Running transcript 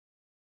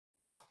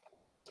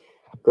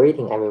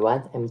Greeting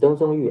everyone, I'm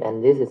Dongsong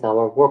and this is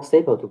our work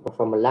SEPAL to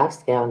perform a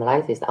large-scale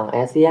analysis on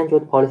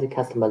SEAndroid policy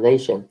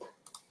customization.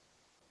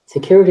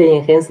 Security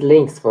enhanced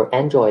links for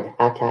Android,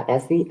 aka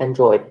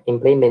SEAndroid,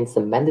 implements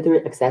a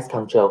mandatory access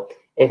control.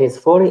 It is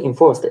fully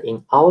enforced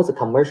in all the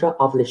commercial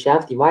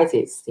off-the-shelf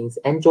devices since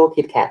Android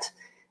KitKat.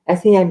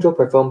 SEAndroid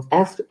performs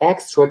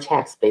extra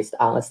checks based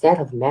on a set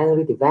of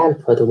manually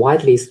developed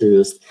whitelist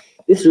rules.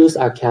 These rules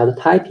are called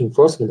type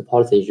enforcement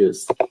policy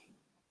rules.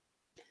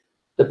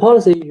 The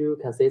policy rule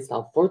consists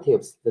of 4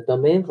 types: the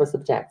domain for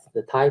subjects,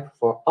 the type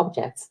for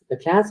objects, the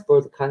class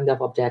for the kind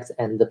of objects,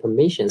 and the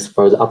permissions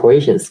for the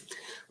operations.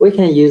 We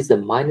can use the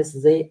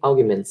 -z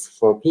arguments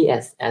for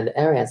PS and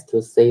LS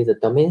to say the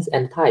domains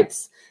and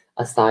types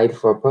aside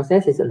for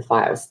processes and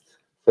files.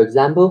 For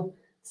example,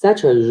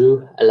 such a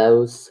rule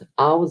allows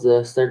all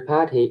the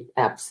third-party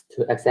apps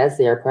to access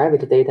their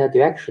private data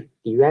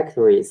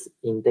directories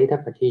in data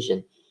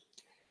partition.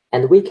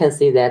 And we can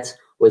see that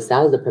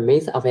without the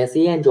permission of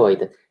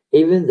SEAndroid,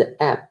 even the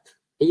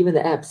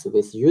apps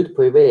with root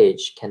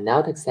privilege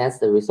cannot access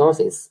the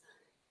resources.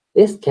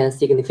 This can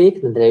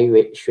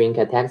significantly shrink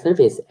attack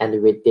surface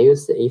and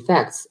reduce the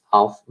effects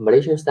of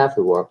malicious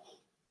software.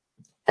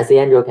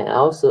 SEAndroid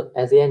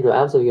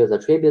also use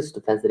attributes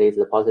to facilitate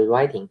the policy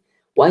writing.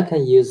 One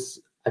can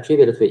use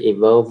attribute to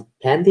evolve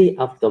plenty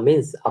of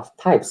domains of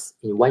types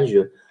in one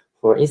rule.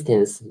 For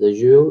instance, the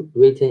rule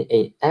written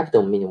in app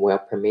domain will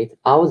permit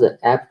all the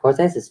app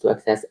processes to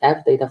access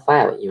app data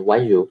file in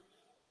one rule.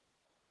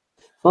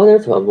 Further,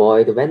 to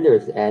avoid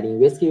vendors adding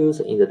risky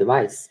rules in the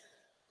device,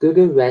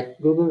 Google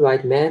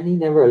write many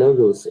never allow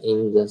rules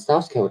in the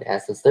source code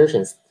as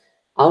assertions.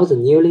 All the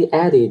newly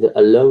added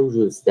allow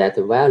rules that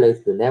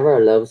violate the never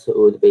allows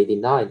would be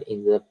denied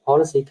in the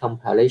policy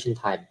compilation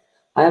time.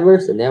 However,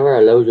 the never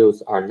allow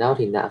rules are not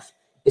enough,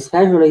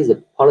 especially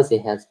the policy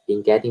has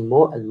been getting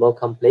more and more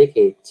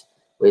complicated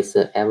with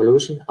the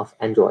evolution of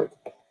Android.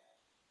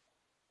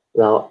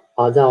 Well,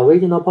 the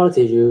original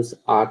policy rules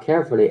are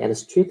carefully and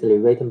strictly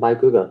written by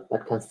Google,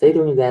 but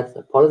considering that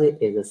the policy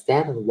is a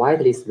set of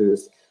whitelist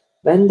rules,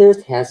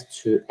 vendors have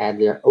to add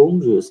their own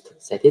rules to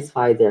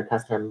satisfy their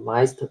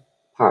customized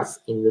parts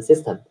in the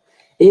system.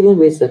 Even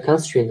with the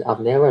constraint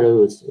of never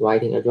rules,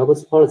 writing a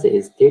robust policy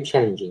is still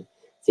challenging.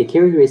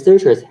 Security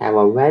researchers have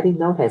already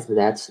noticed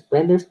that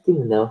vendors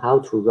didn't know how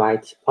to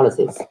write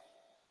policies.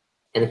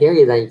 And here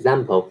is an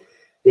example.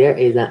 There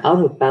is an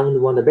out-of-bound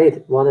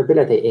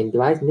vulnerability in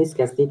device MISC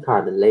SD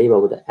card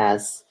labeled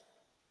as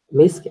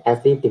MISC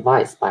SD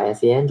device by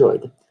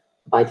SEAndroid.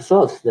 By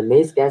default, the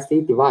MISC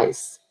SD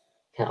device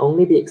can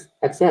only be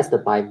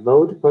accessed by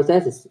vault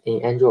processes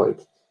in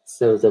Android,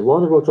 so the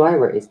vulnerable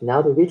driver is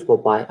not reachable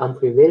by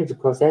unprivileged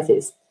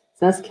processes,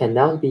 thus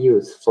cannot be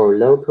used for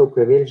local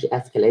privilege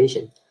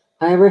escalation.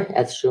 However,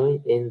 as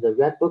shown in the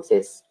red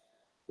boxes,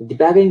 the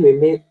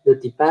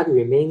debug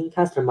remaining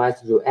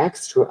customized rule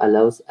extra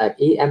allows an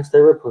EM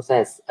server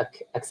process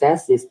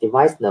access this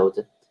device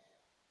node.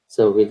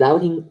 So it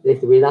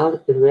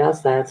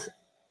results that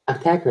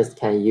attackers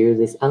can use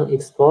this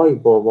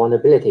unexploitable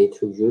vulnerability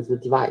to use the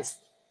device.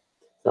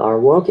 So our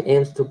work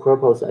aims to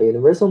propose a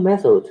universal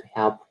method to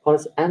help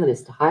policy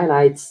analysts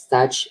highlight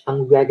such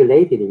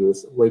unregulated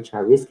rules which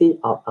are risky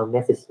or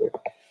unnecessary,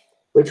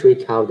 which we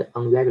call the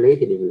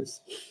unregulated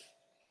rules.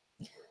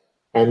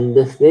 And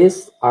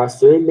these are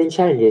 3 main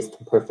challenges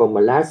to perform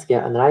a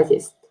large-scale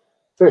analysis.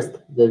 First,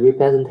 the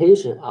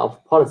representation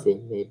of policy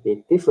may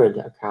be different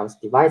across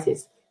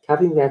devices,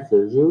 causing that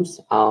the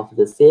rules of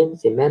the same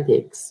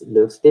semantics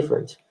looks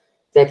different.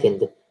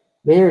 Second,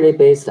 merely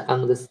based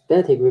on the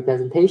static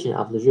representation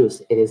of the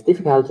rules, it is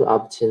difficult to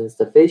obtain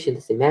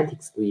sufficient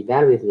semantics to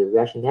evaluate the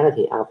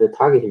rationality of the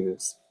target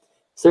rules.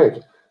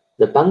 Third,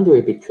 the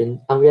boundary between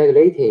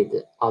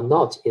unregulated or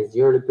not is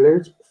usually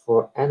blurred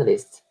for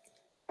analysts.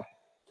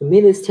 To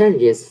meet these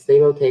challenges,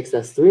 SEPAL takes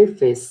a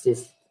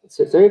three-phases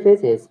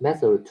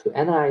method to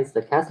analyze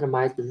the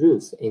customized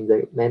rules in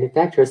the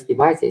manufacturer's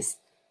devices.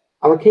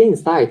 Our key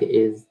insight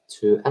is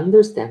to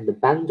understand the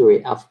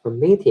boundary of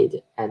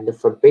permitted and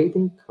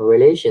forbidden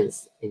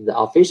correlations in the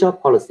official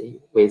policy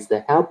with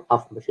the help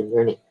of machine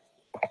learning.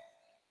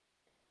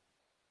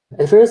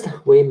 At first,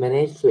 we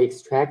managed to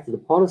extract the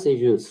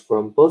policy rules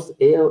from both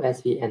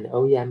AOSP and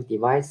OEM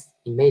device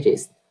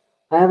images.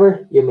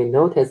 However, you may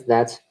notice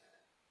that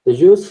the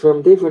rules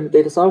from different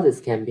data sources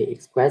can be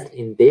expressed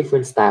in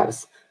different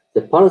styles.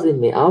 The policy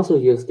may also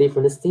use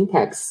different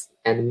syntax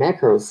and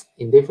macros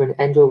in different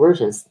Android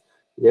versions.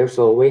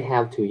 Therefore, we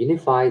have to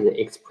unify the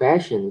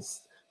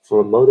expressions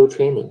for model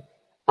training.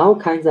 All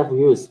kinds of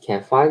rules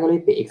can finally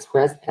be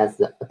expressed as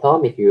the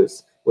atomic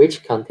rules,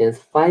 which contains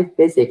 5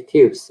 basic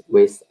tubes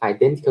with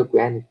identical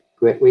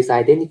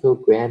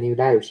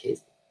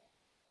granularities.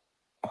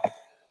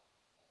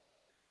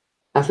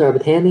 After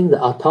obtaining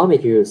the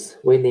atomic rules,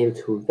 we need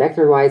to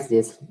vectorize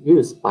these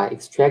rules by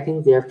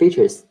extracting their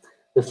features.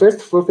 The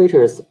first 4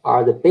 features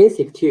are the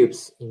basic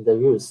tubes in the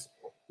rules.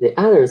 The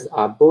others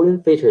are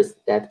Boolean features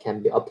that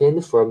can be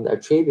obtained from the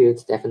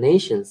attribute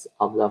definitions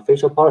of the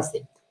official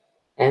policy.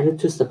 And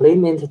to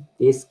supplement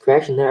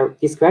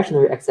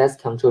discretionary access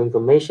control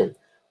information,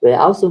 We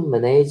also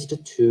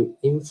managed to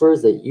infer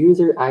the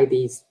user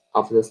IDs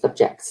of the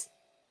subjects.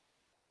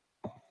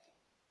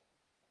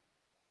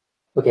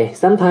 Okay,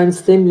 sometimes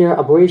similar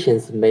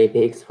operations may be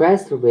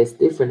expressed with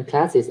different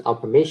classes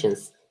of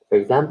permissions. For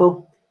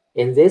example,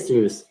 in this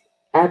use,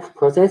 app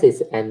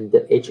processes and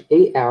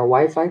HAL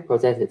Wi-Fi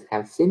processes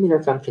have similar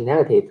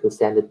functionality to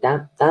send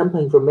dump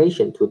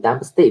information to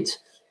dump state,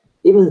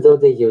 even though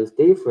they use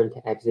different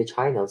APC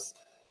channels.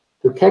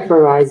 To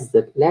characterize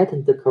the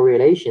latent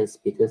correlations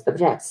between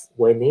subjects,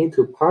 we need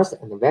to parse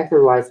and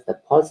vectorize the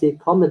policy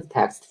comment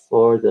text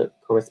for the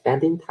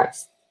corresponding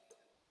types.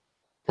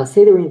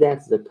 Considering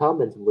that the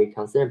comment we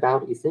concern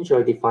about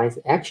essentially defines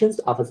actions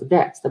of a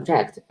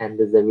subject and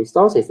the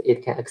resources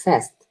it can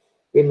access,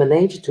 we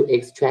managed to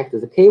extract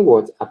the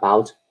keywords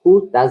about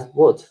who does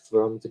what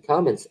from the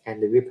comments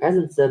and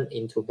represent them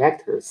into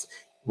vectors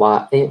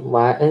via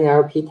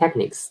NLP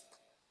techniques.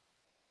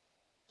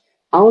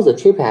 All the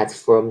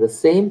triplets from the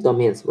same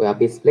domains will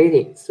be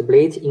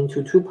split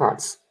into two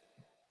parts,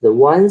 the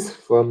ones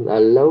from the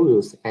low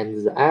rules and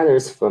the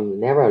others from the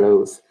never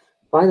rules.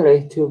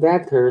 Finally, two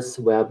vectors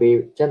will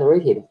be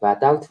generated by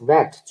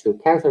 .vect to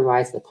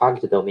characterize the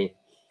target domain.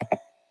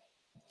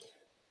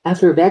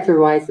 After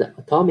vectorize the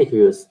atomic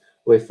rules,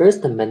 we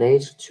first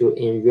managed to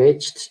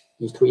enrich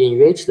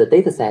the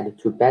dataset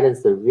to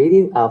balance the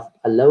reading of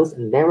allows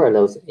and never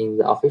allows in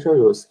the official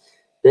rules.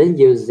 Then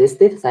use this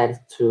dataset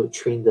to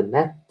train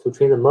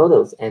the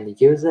models and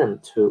use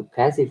them to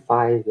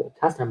classify the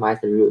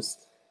customized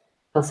rules.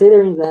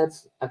 Considering that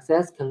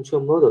access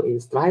control model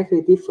is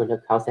slightly different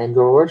across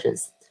Android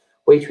versions,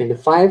 we trained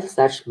 5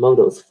 such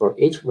models for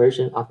each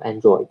version of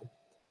Android.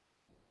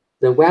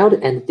 The wild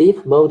and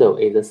deep model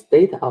is a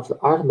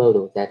state-of-the-art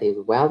model that is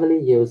widely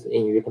used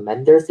in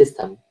recommender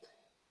system.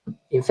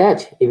 In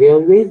fact, if you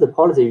read the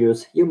policy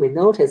rules, you may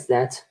notice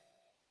that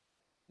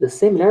the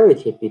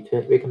similarity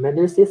between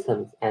recommender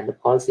systems and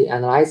policy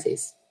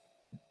analysis.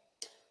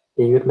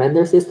 In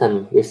recommender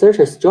system,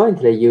 researchers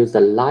jointly use the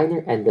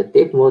linear and the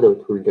deep model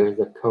to learn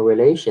the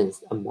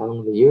correlations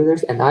among the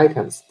users and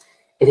items.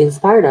 It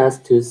inspired us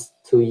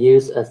to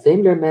use a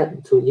similar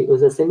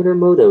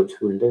model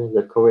to learn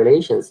the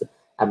correlations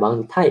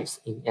among the types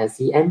in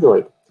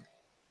SEAndroid.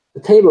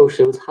 The table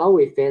shows how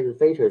we fed the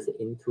features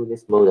into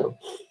this model.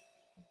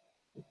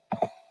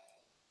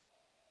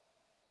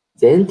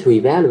 Then, to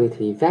evaluate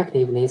the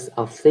effectiveness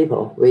of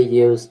SEPAL, we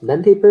use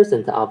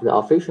 90% of the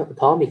official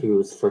atomic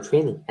rules for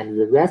training and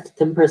the rest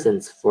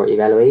 10% for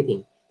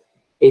evaluating.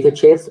 It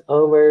achieves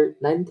over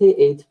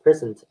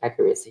 98%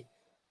 accuracy.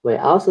 We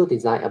also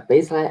design a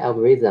baseline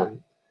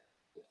algorithm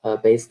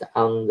based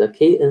on the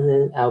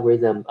KNN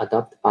algorithm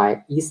adopted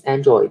by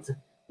SEAndroid,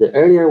 the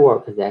earlier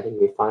work that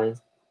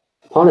refines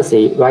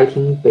policy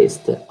writing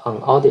based on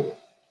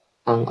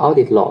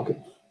audit log.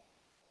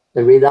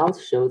 The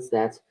result shows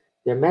that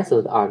their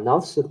methods are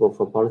not suitable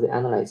for policy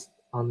analysis.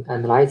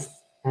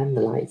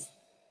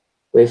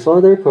 We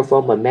further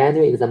perform a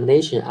manual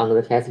examination on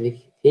the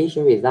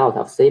classification result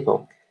of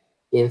SEPAL.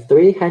 In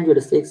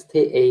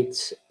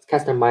 368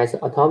 customized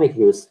atomic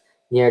rules,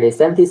 nearly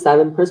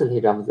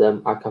 77% of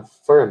them are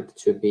confirmed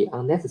to be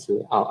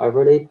unnecessary or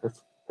overly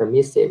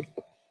permissive.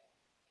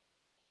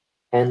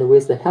 And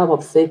with the help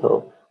of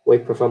SEPAL, we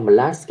perform a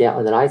large-scale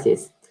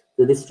analysis.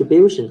 The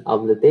distribution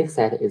of the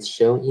dataset is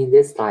shown in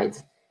this slide.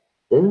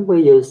 Then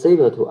we use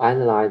SEPAL to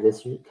analyze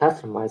these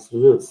customized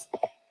rules.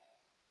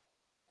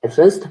 At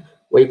first,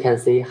 we can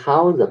see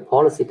how the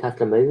policy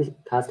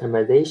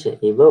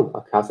customization evolved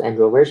across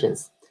Android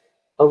versions.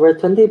 Over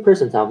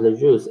 20% of the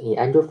rules in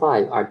Android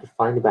 5 are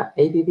defined by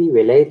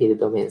APP-related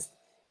domains,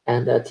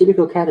 and a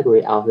typical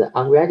category of the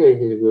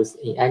unregulated rules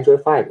in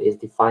Android 5 is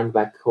defined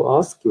by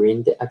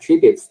coarse-grained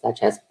attributes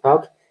such as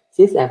proc,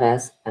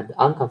 sysfs, and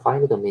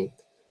unconfined domain,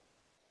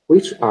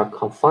 which are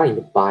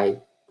confined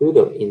by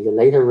Google in the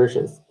later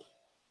versions.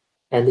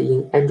 And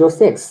in Android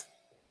 6,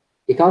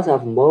 because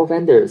of more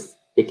vendors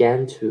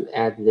began to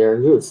add their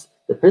rules,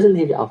 the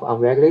percentage of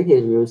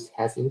unregulated rules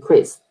has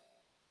increased.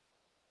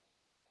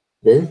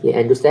 Then in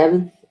Android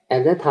 7,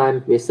 at that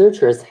time,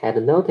 researchers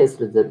had noticed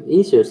the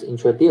issues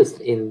introduced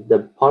in the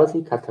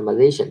policy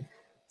customization.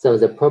 So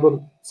the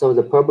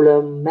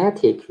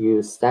problematic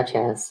rules such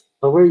as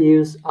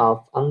overuse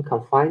of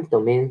unconfined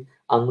domain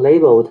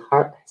unlabeled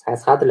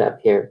has hardly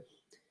appeared.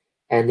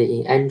 And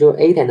in Android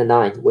 8 and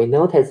 9, we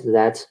noticed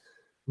that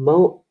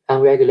more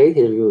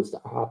unregulated rules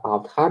are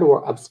about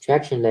hardware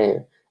abstraction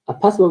layer. A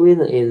possible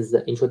reason is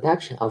the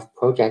introduction of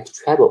Project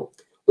Treble,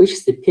 which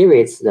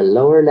separates the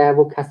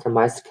lower-level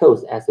customized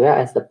codes as well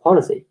as the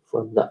policy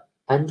from the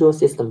Android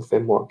system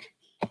framework.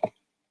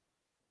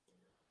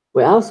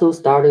 We also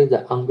started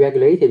the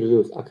unregulated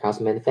rules across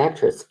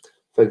manufacturers.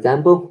 For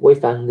example, we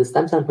found that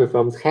Samsung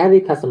performs heavy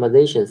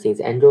customization since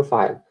Android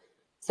 5.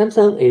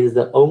 Samsung is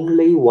the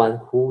only one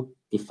who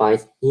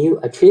defines new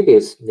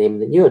attributes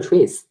named new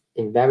traits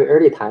in very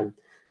early time.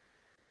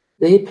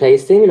 They play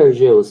similar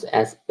rules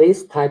as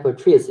base type of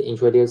traits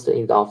introduced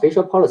in the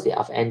official policy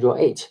of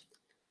Android 8.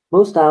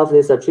 Most of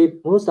these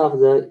attributes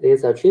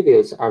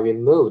are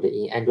removed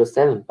in Android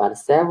 7, but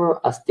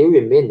several are still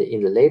remained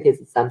in the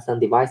latest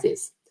Samsung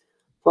devices.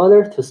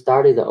 Further, to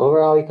study the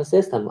overall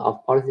ecosystem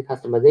of policy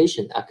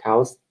customization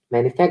across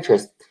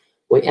manufacturers,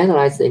 we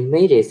analyzed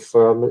images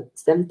from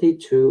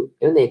 72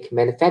 unique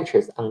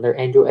manufacturers under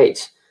Android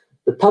 8.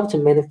 The top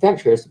 10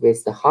 manufacturers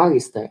with the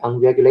highest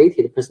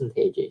unregulated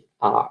percentage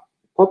are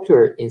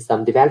popular in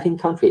some developing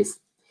countries.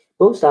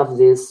 Most of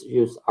these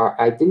rules are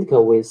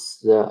identical with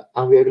the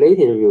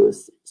unregulated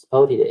rules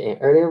supported in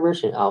earlier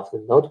versions of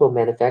the notable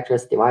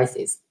manufacturers'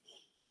 devices.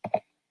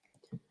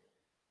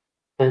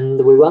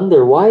 And we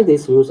wonder why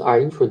these rules are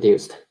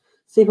introduced.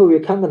 SEPAL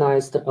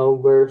recognized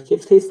over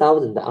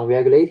 50,000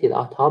 unregulated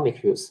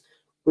atomic rules.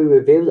 We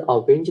reviewed the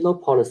original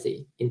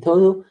policy. In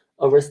total,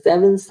 over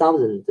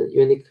 7,000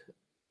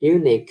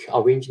 unique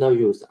original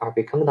rules are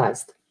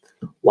recognized.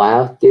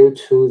 While due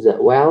to the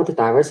wide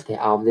diversity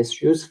of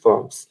these rules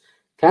forms,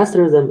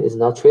 clustering them is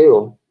not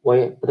trivial,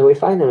 but we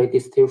finally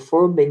distill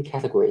four main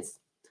categories: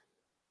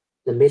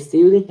 the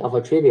misusing of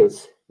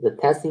attributes, the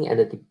testing and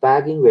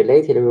debugging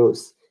related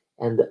rules,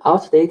 and the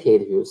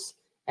outdated rules,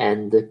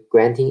 and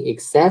granting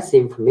excessive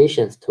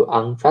information to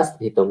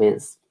untrusted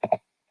domains.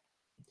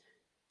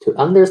 To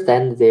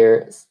understand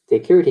their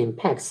security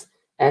impacts,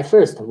 at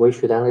first we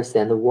should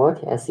understand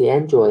what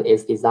SEAndroid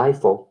is designed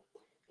for.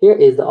 Here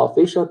is the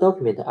official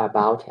document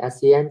about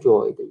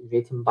SEAndroid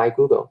written by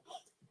Google.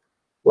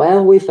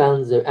 While we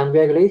found the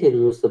unregulated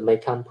rules may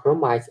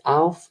compromise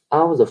all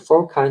the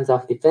four kinds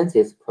of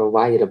defenses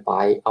provided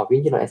by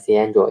original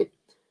SEAndroid.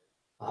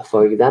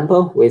 For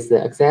example, with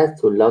the access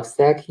to log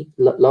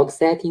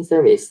setting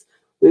service,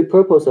 we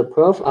propose a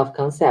proof of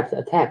concept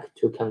attack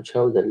to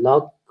control the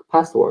log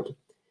password.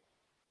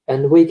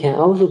 And we can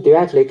also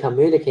directly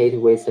communicate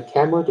with the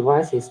camera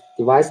device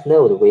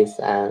node with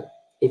an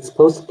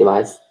exposed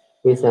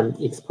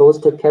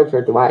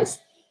character device.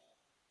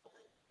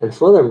 And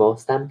furthermore,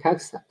 some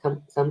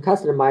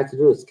customized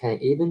rules can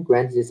even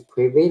grant these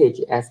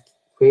privilege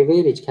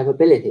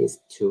capabilities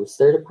to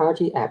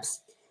third-party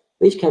apps,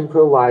 which can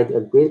provide a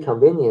great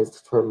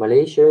convenience for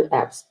malicious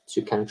apps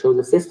to control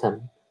the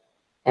system.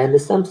 And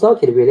some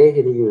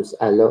socket-related rules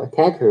allow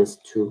attackers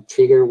to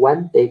trigger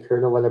one-day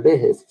kernel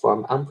vulnerabilities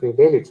from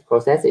unprivileged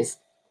processes.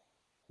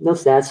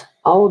 Note that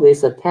all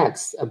these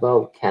attacks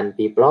above can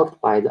be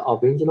blocked by the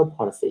original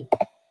policy.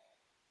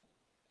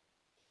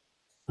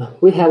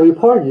 We have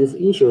reported these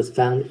issues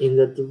found in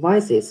the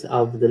devices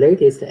of the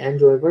latest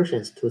Android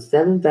versions to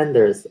 7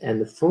 vendors,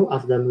 and 4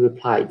 of them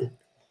replied.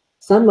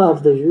 Some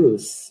of the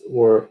rules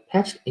were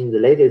patched in the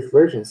latest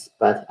versions,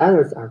 but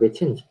others are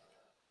retained.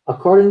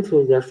 According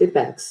to their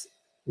feedbacks,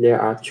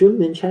 there are 2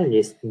 main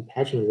challenges in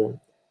patching them.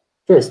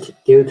 First,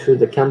 due to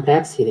the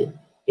complexity,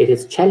 it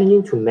is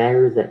challenging to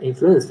measure the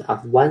influence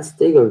of one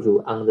single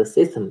rule on the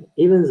system,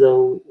 even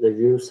though the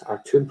rules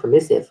are too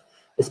permissive,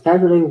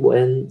 especially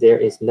when there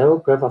is no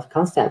proof of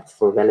concept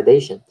for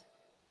validation.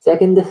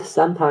 Second,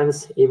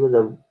 sometimes even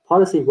the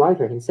policy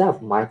writer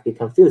himself might be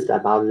confused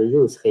about the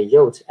rules he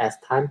wrote as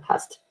time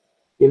passed.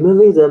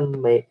 Removing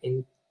them may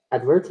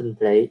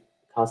inadvertently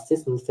cause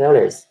system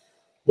failures.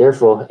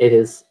 Therefore,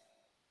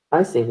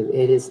 I think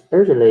it is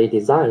urgently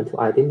designed to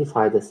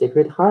identify the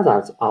secret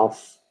hazards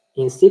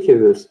in CPU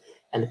rules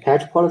and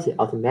patch policy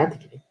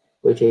automatically,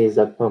 which is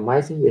a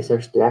promising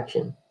research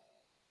direction.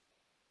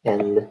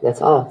 And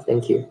that's all.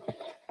 Thank you.